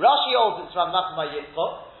 Rashi holds it's Rav Nachman by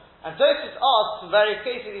Yitzchak, and Tosfos asks very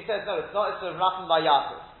explicitly, he says no, it's not, it's Rav Nachman by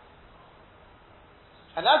Yaakov.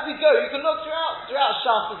 And as we go, you can look throughout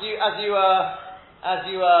Shas as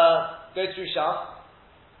you go through Shas.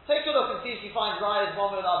 Take a look and see if you find rayas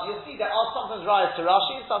one way or another. You'll see there are sometimes rayas to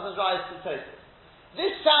Rashi and sometimes rayas to Tosfos.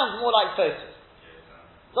 This sounds more like Tosfos.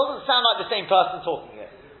 Doesn't sound like the same person talking here.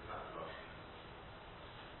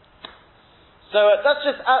 So that's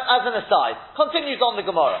just as an aside. Continues on the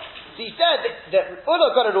Gemara. So he said that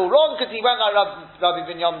Ulla got it all wrong because he went like Rabbi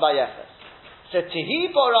Binyamin Bar Yefes. So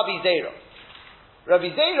Tihi bar Rabbi Zera.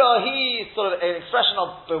 Rabbi Zera, he sort of an expression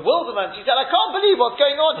of bewilderment. He said, I can't believe what's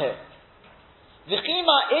going on here.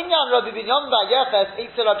 V'chima inyan Rabbi Binyamin Bar Yefes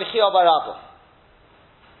itzel Rabbi Chia bar Abba.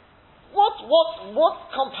 What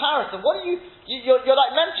comparison? What are you're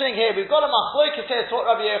like mentioning here? We've got a machlokas here. It's what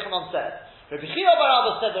Rabbi Yochanan said. Rabbi Chia bar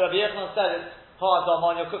Abba said that Rabbi Yochanan said it's hard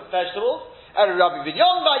on your cooked vegetables, and Rabbi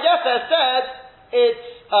Binyamin Bar Yefes said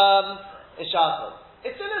it's shachar.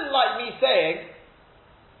 It's a little like me saying,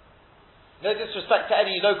 no disrespect to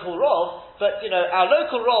any local Rav, but our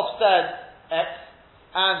local Rav said X,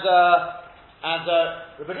 and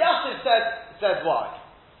Rabbi Yassin said Y.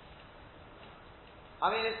 I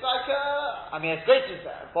mean, it's like it's great to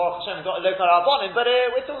say Baruch Hashem got a local Rabbanim, but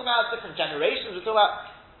we're talking about different generations. We're talking about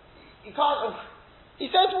you can't. He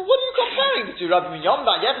says, well, what are you comparing to? Rabbi Binyamin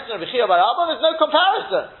Bar Yefes and Rabbi Chia bar Abba? There's no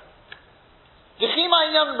comparison. V'chima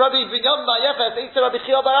inyan Rabbi Binyamin Bar Yefes itzel Rabbi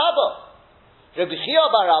Chia bar Abba. Rabbi Chia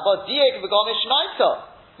bar Abba diek v'gam ishmaita.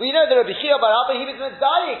 We know that Rabbi Chia bar Abba, he was a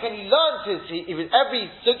diek, and he learned he was every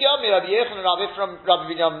sugya mi Rabbi Yochanan Rabbi from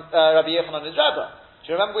Rabbi Yochanan his Rebbe. Do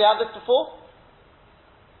you remember we had this before?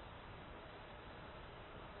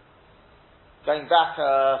 Going back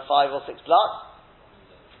 5 or 6 blocks.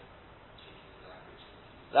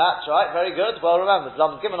 That's right, very good, well remembered.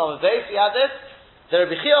 Zam Gimel on the base, we had this. The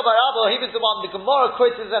Rabbi Chia bar Abba, he was the one, the Gemara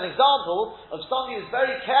quotes as an example of somebody who's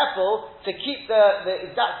very careful to keep the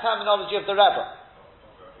exact terminology of the Rebbe.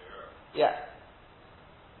 Yeah.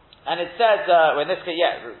 And it says, in this case,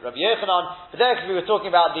 Rabbi Yochanan, but there we were talking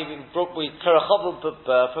about the Karachov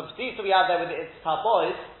from Petisa we had there with its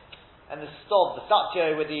tabois, and the stov, the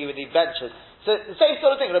satyo with the benches. So the same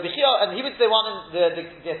sort of thing, Rabbi Chia, and he was the one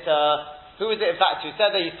who is it in fact who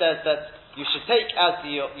said that? He says that you should take as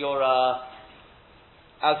the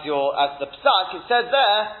psak. It says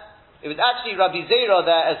there, it was actually Rabbi Zera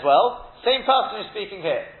there as well. Same person who's speaking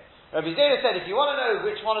here. Rabbi Zera said, if you want to know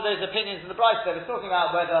which one of those opinions in the Brisa, they were talking about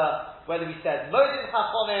whether we said Modin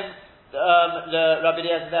Chachonim, the Rabbi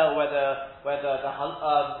Eliezer, or whether the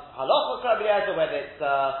halach was Rabbi Eliezer, whether it's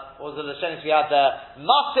what was the Lashonis we had there,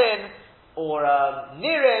 Matin. Or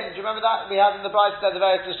Nirin, do you remember that? We had in the Brisa the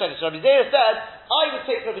various Lashonis. So Rabbi Zera said, I would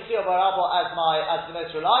take Rabbi Chia bar Abba as the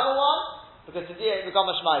most reliable one, because today it becomes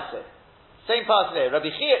a Shmaiseh. Same person here.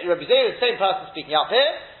 Rabbi Zera is the same person speaking up here,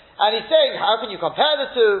 and he's saying, how can you compare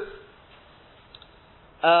the two?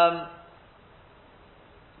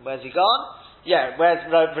 Where's he gone? Yeah, where's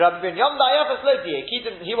Rabbi Binyamin Bar Yefes lo diek? He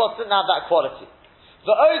didn't have that quality.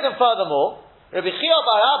 The Oden furthermore, Rabbi Chia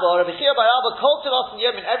bar Abba called to us in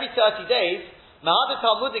Yemen every 30 days. He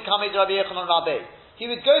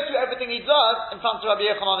would go through everything he'd learned in front of Rabbi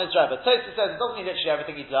Yochanan his Rebbe. Tosfos says it doesn't mean literally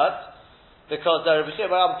everything he'd learned, because Rabbi Chia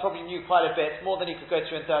bar Abba probably knew quite a bit more than he could go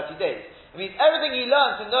through in 30 days. It means everything he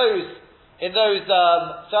learned in those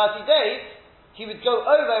 30 days, he would go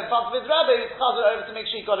over in front of his Rebbe, he would chazer over to make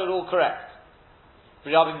sure he got it all correct.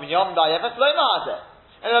 Rabbi Binyamin Bar Yefes lo ma'azeh.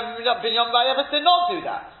 And Rabbi Binyamin Bar Yefes did not do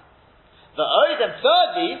that. The Oid, and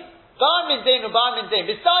thirdly, Bar Mindain or Bar Mindain,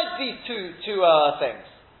 besides these two things,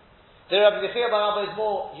 the Rabbi Yechia Bar Abba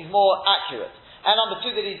he's more accurate. And number two,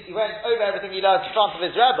 that he went over everything he learned in front of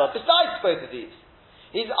his Rebbe, besides both of these.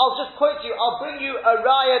 I'll just quote you, I'll bring you a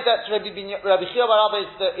raya that Rabbi Yechia Bar Abba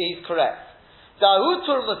is correct. Dahu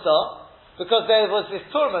Turmusa, because there was this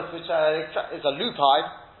turmus, which is a lupine,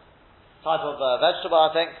 type of vegetable, I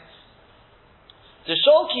think. The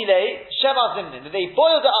sholkile sheva zimnin. They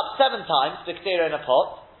boiled it up 7 times, the ktera in a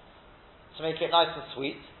pot, to make it nice and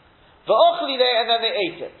sweet. V'ochlile, and then they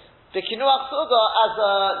ate it. The kinuach suga as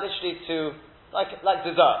literally like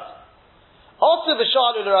dessert. Also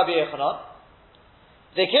v'shalu Rabbi Yechanan.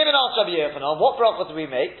 They came and asked Rabbi Yechanan, what bracha do we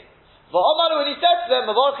make? V'omaru, and he said to them,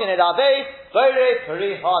 Mavorchin et abei, b'rei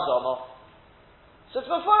peri ha'adama. So it's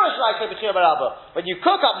mafurish like Rabbi Chia Bar Abba. When you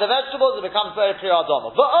cook up the vegetables, it becomes very peri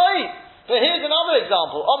ha'adama. But here's another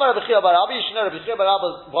example. Omar Rabbi Chia Bar Abba, you should know Rabbi Chia Bar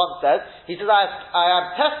Abba once said, he says, I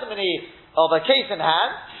have testimony of a case in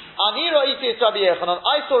hand. Ani ra'iti es Rabbi Yechanan,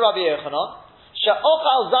 I saw Rabbi Yechanan,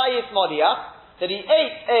 she'ochal zayis modiach, that he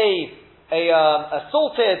ate a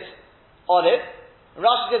salted olive.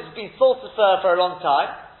 Rashi says it's been salted for a long time.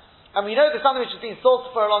 And we know that something which has been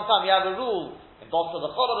salted for a long time, you have a rule in Bosra the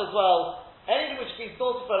Chodov as well. Anything which has been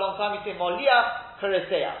salted for a long time, you say moliach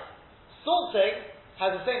kareseach. Salting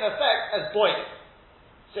has the same effect as boiling.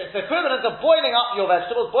 So it's the equivalent of boiling up your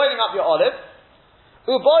vegetables, boiling up your olive.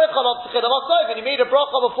 And he made a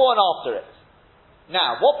bracha before and after it.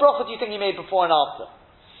 Now, what bracha do you think he made before and after?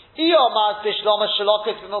 It's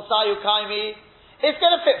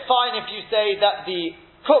going to fit fine if you say that the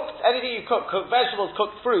anything you cook vegetables,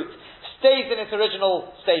 cooked fruit, stays in its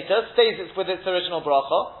original status, stays with its original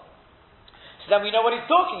bracha. So then we know what he's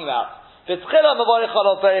talking about. Beforehand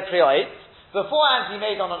he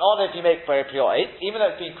made on an olive, he made very pure even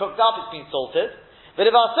though it's been cooked up, it's been salted. And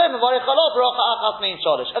afterwards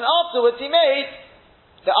he made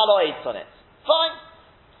the aloe eights on it. Fine.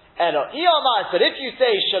 But if you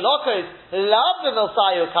say shalokos love the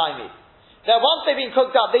milsayu kaimi, that once they've been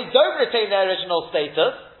cooked up, they don't retain their original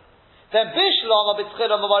status, then bishlam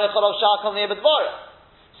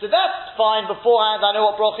so that's fine beforehand. I know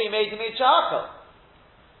what bracha he made shahakal.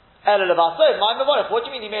 What do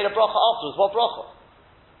you mean he made a bracha afterwards? What bracha?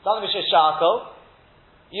 Something which is shahakal.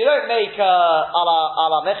 You don't make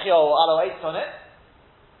ala mechio or ala eitz on it.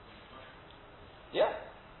 Yeah.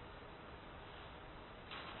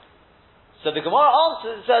 So the Gemara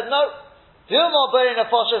answers and says, no.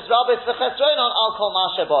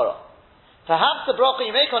 Perhaps the bracha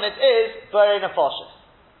you make on it is Borei Nefashos.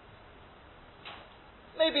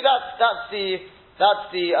 Maybe that's the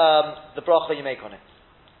bracha you make on it.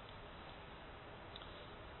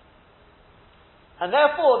 And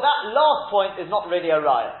therefore, that last point is not really a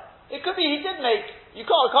raya. It could be he did make. You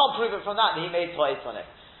can't prove it from that he made toys on it.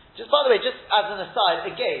 Just by the way, just as an aside,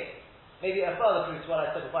 again, maybe a further proof to what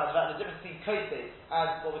I said before about the difference between koses and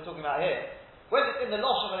what we're talking about here. Whether it's in the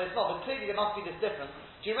Lashon or it's not, but clearly there must be this difference.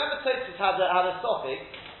 Do you remember Tosis had a topic?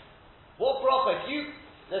 What bracha? If you,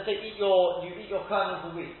 let's say, eat your kernels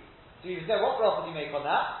of wheat, so you say, what bracha do you make on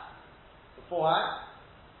that beforehand?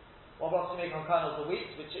 What bracha do you make on kernels of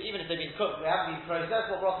wheat, which even if they've been cooked, they haven't been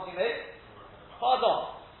processed, what bracha do you make?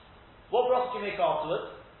 Pardon. What bracha do you make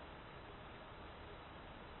afterwards?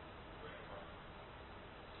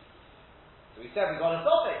 So we said we got a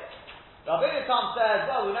topic. Rabbeinu Tam says,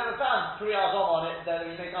 well, we never found Pri Adam on it, then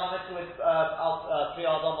we make our mitzvah with Pri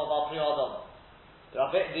Adam of our Pri Adam. The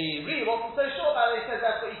Ri wasn't so sure about it, he says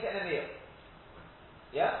that's what you get in a meal.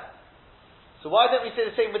 Yeah? So why don't we say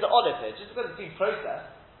the same with the olive here? Just because it's been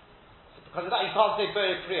processed. So because of that you can't say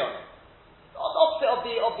very Pri on it. The opposite of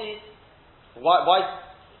the why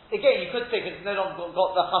again you could say because it's no longer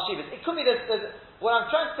got the chashivas. It could be what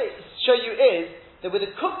I'm trying to show you is that with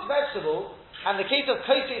a cooked vegetable, and the case of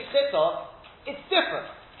kosher chita, it's different.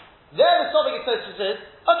 There the Sovig says,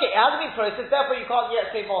 okay, it hasn't been processed, therefore you can't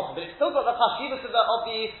yet say morsel, but it's still got the chashivas of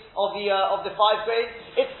the 5 grades.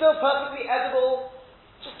 It's still perfectly edible.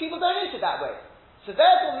 Just people don't eat it that way. So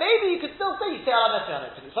therefore, maybe you could still say you say ala on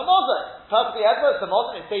it because it's a moser, perfectly edible. It's a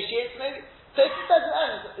moser, it satiates maybe. So if it says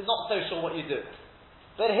it's not so sure what you do.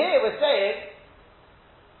 But here we're saying,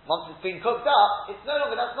 once it's been cooked up, it's no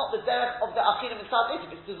longer, that's not the derech of the achilim inside it.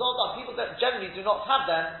 If it's dissolved up, people generally do not have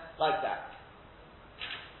them like that.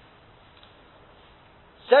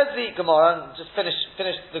 Says the Gemara, and just finish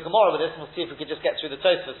the Gemara with this, and we'll see if we can just get through the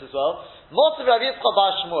Tosfos as well. Motzei Rav Yitzchak bar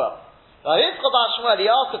Shmuel. Rav Yitzchak bar Shmuel, he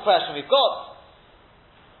asked the question, we've got,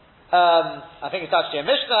 I think it's actually a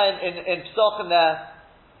Mishnah in Pesachim there,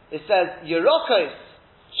 it says, Yerokos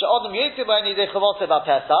She'odom Yotzei B'Eini Yidei Chavosei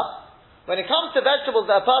B'Pesach. When it comes to vegetables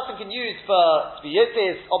that a person can use to be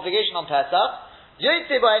Yotzei, his obligation on Pesach,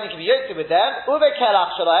 Yotzei B'Eini can be Yotzei with them, Uve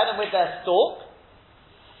Kelach Shalahen, and with their stalk.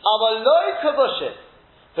 Aval Lo Kavushim.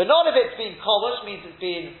 But not if it's been kovush, means it's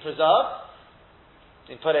been preserved,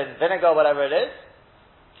 been put in vinegar, whatever it is.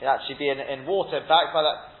 It can actually be in water, in fact, but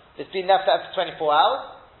it's been left there for 24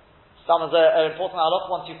 hours. Some is an important halach.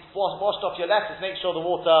 Once you've washed off your lettuce, make sure the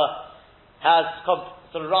water has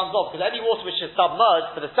sort of runs off, because any water which is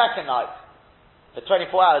submerged for the second night, for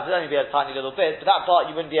 24 hours, it'll only be a tiny little bit, but that part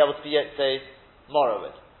you wouldn't be able to be say mora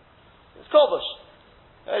with. It's kovush.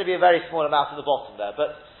 There'll only be a very small amount at the bottom there,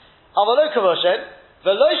 but avalo kavushin,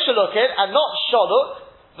 velo shalukin, and not shaluk,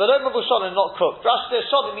 velo mavushal, and not cooked. Rashi says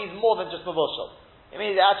shaluk means more than just mavushal. It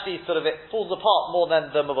means it actually it falls apart more than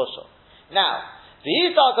the mavushal. Now, if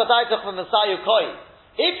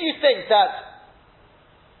you think that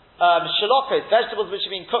shalokos, vegetables which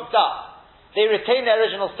have been cooked up, they retain their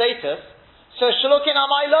original status, so shalukin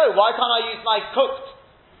amailo, why can't I use my cooked,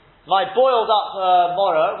 my boiled up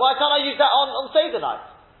moro, why can't I use that on Seder night?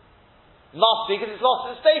 Must be, because it's lost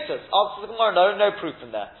its status. Answer the Gemara, no proof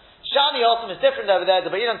in there. Shani Osam is different over there,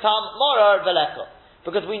 the Ba'inan Tam, moro veleko.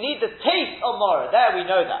 Because we need the taste of moro, there we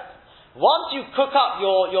know that. Once you cook up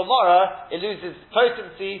your moro, it loses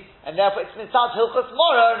potency, and therefore it's mitzad hilchos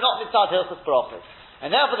moro, not mitzad hilchos brachos.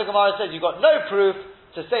 And therefore the Gemara says you've got no proof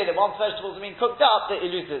to say that once vegetables have been cooked up, that it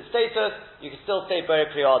loses its status, you can still say beri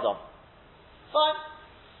priyadam. Fine.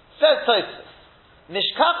 Says Tosfos,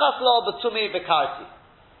 Nishkachas lo b'tumi v'karti.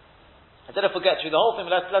 I don't know if we'll get through the whole thing,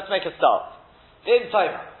 but let's make a start. In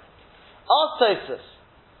Torah. Ask Tosfos,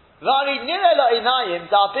 V'ari nireh la'inayim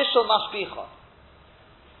da'abishol mashbichon.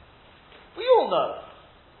 We all know,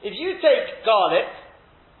 if you take garlic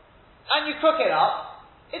and you cook it up,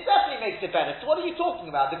 it definitely makes it better. So what are you talking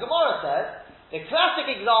about? The Gemara says, the classic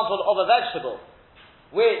example of a vegetable,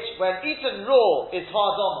 which when eaten raw is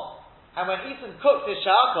hardoma, and when eaten cooked is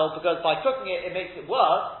sha'akol, because by cooking it makes it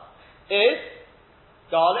worse, is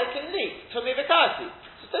garlic and leek, tumi v'kasi.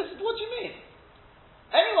 So this is what do you mean?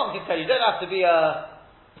 Anyone can tell you, don't have to be a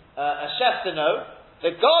chef to know,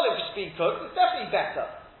 that garlic which is being cooked is definitely better.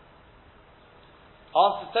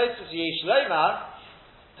 Answer Tosfos Yesh Lomar,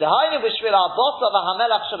 Dehainu b'shvil ha'basa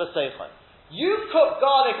v'hamelach shabaseichon. You cook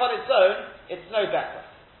garlic on its own, it's no better.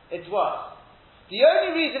 It's worse. The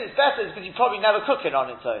only reason it's better is because you probably never cook it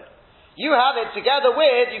on its own. You have it together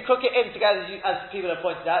with, you cook it in together, as people have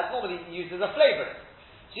pointed out, it's normally used as a flavouring.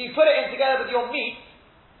 So you put it in together with your meat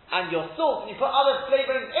and your salt, and you put other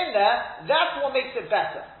flavourings in there, that's what makes it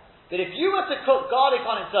better. But if you were to cook garlic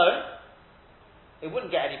on its own, it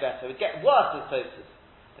wouldn't get any better. It would get worse as Tosfos.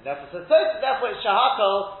 And therefore it's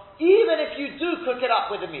shahakol, even if you do cook it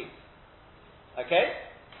up with the meat. Okay?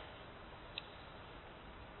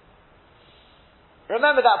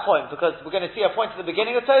 Remember that point, because we're going to see a point at the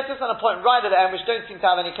beginning of Tosfos and a point right at the end which don't seem to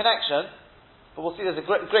have any connection, but we'll see there's a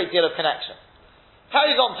great deal of connection.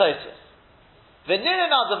 Carries on Tosfos.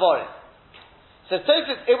 V'nirin al-devorim. So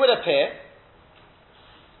Tosfos, it would appear,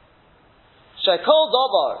 shekol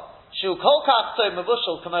dobar,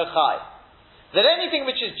 that anything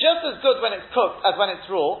which is just as good when it's cooked as when it's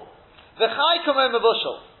raw, the chai kamo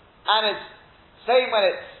mavushal, and it's same when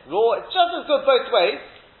it's raw, it's just as good both ways.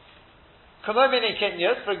 Kamo mini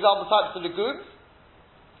kinyas, for example, types of legumes.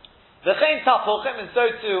 The chen tapuchim, and so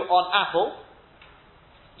too on apples.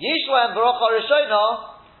 Yishla and barocha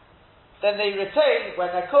rishona, then they retain when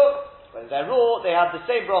they're cooked, when they're raw, they have the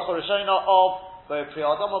same barocha rishona of beri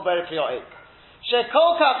priyadam or beri priyadam.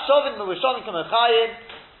 Because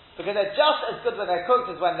they're just as good when they're cooked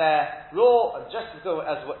as when they're raw, and just as good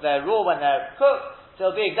as they're raw when they're cooked, so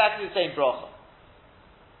it'll be exactly the same bracha.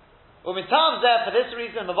 For this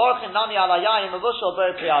reason, that's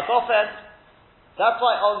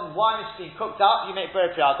why on wine which is being cooked up, you make beri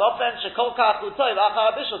priyat ofen,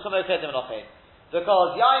 because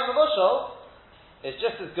yayin mavushal is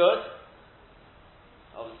just as good.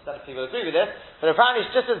 Obviously, some people agree with this, but apparently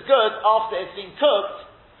it's just as good after it's been cooked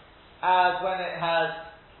as when it has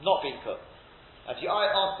not been cooked. If you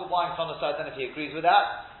ask the wine connoisseur, I don't know if he agrees with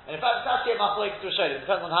that. And in fact, it's actually a machlokes to show you. It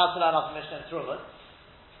depends on how to learn after Mishnah and Truman.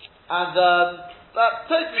 And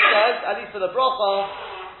but Tosfos says, at least for the bracha,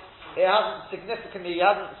 it hasn't been a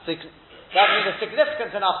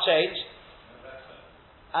significant enough change.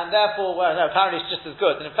 And therefore, apparently it's just as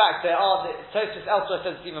good. And in fact, Tosfos elsewhere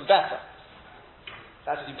says it's even better. It's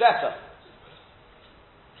actually better.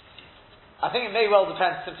 I think it may well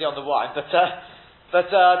depend simply on the wine, but I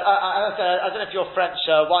don't know if your French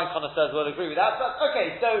wine connoisseurs will agree with that. But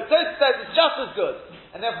okay, so Tosfos says it's just as good,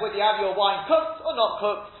 and therefore whether you have your wine cooked or not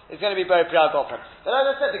cooked, is going to be very Priya Gofrim. But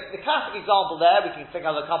as I said, the classic example there, we can think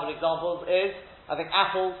of a couple of examples, is, I think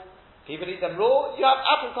apples, people eat them raw. You have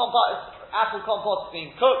apple compote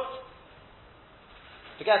being cooked.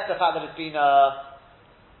 Forget the fact that it's been,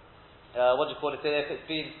 what do you call it, if it's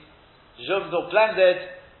been zhummed or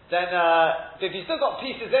blended, then if you've still got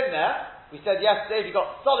pieces in there, we said yesterday, if you've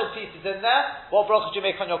got solid pieces in there, what bracha do you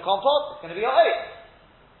make on your compote? It's going to be your eight.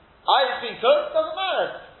 It's been cooked, doesn't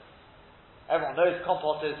matter. Everyone knows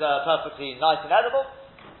compote is perfectly nice and edible.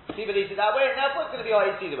 People eat it that way, and therefore it's going to be your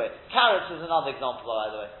eight either way. Carrots is another example,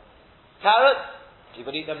 by the way. Carrots,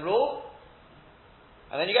 people eat them raw,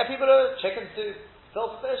 and then you get people who chicken soup,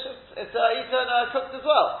 filter fish, it's eaten cooked as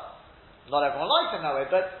well. Not everyone likes them that way,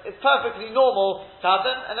 but it's perfectly normal to have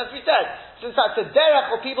them, and as we said, since that's a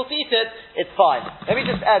derech for people to eat it, it's fine. Let me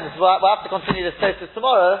just end, we'll have to continue this process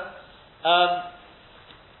tomorrow.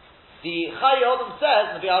 The Chayei Adam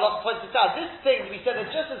says, and the Bialach points this out, this thing we said are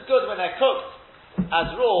just as good when they're cooked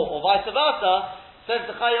as raw, or vice versa, says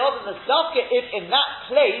the Chayei Adam, that Dafka, if in that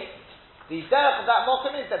place, the derech of that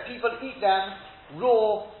mokum is that people eat them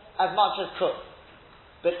raw as much as cooked.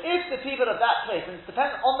 But if the people of that place, and it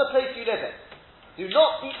depends on the place you live in, do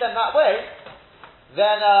not eat them that way,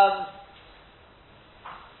 then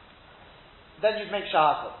you'd make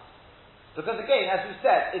shahakah. Because again, as we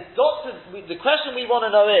said, the question we want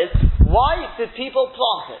to know is, why did people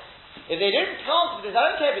plant it? If they didn't plant it,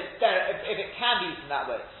 I don't care if it's there, if it can be eaten that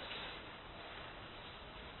way.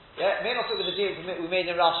 Yeah, it may not fit with the deal we made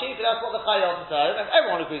in Rashi, but that's what the Chayei Adam says, and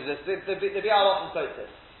everyone agrees with this, the Bialach often quotes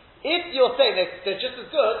this. If you're saying they're just as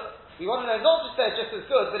good, we want to know not just they're just as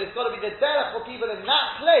good, but it's got to be the derech for people in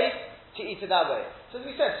that place to eat it that way. So as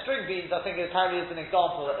we said, string beans, I think apparently is an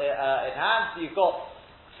example in hand. So you've got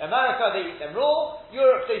America, they eat them raw,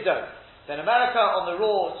 Europe they don't. Then America on the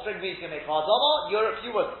raw string beans you can make hardama, Europe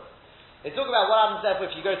you wouldn't. They talk about what happens therefore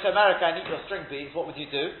if you go to America and eat your string beans, what would you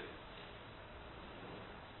do?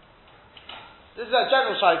 This is a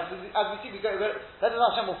general shayla. As we see, let us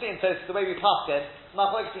Hashem will see in Tosfos the way we pass in.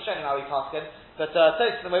 Machlokes Rishonim how we pass in, but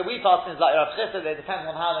Tosfos the way we pass in is like Rav Chesed. It depends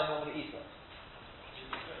on how they normally eat it.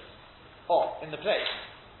 In the place.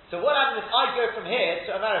 So what happens if I go from here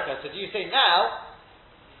to America? So do you say now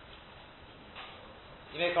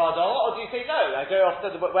you make hardama, or do you say no? I go off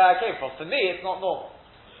to where I came from. For me, it's not normal.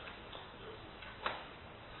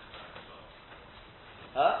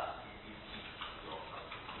 Huh?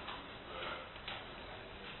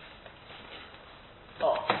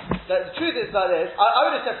 The truth is like this. I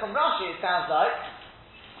would have said from Rashi it sounds like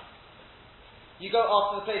you go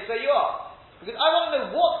after the place where you are. Because I want to know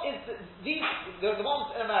what is the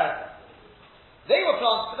ones in America. They were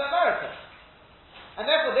planted for America. And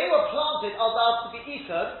therefore they were planted allowed to be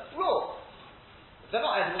eaten raw. They're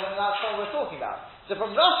not edible when that's what we're talking about. So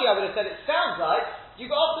from Rashi I would have said it sounds like you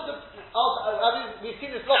go after we've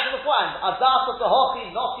seen this lot in the plan. Adas of the Hochi,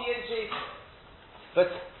 Noti Inchi. But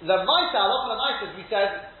the Maisa, a lot of the Maisas, we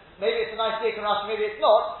said, maybe it's a nice steak in Rashi, maybe it's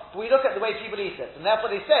not, but we look at the way people eat it. And therefore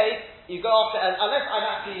they say, you go after, unless I'm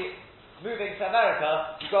actually moving to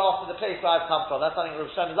America, you go after the place where I've come from. That's something Rav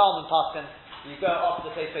Shlomo Zalman passed in, you go after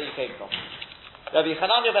the place where you came from. Rabbi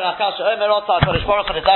Chananya ben Akash, Omer Otzah, HaKadosh Baruch Hu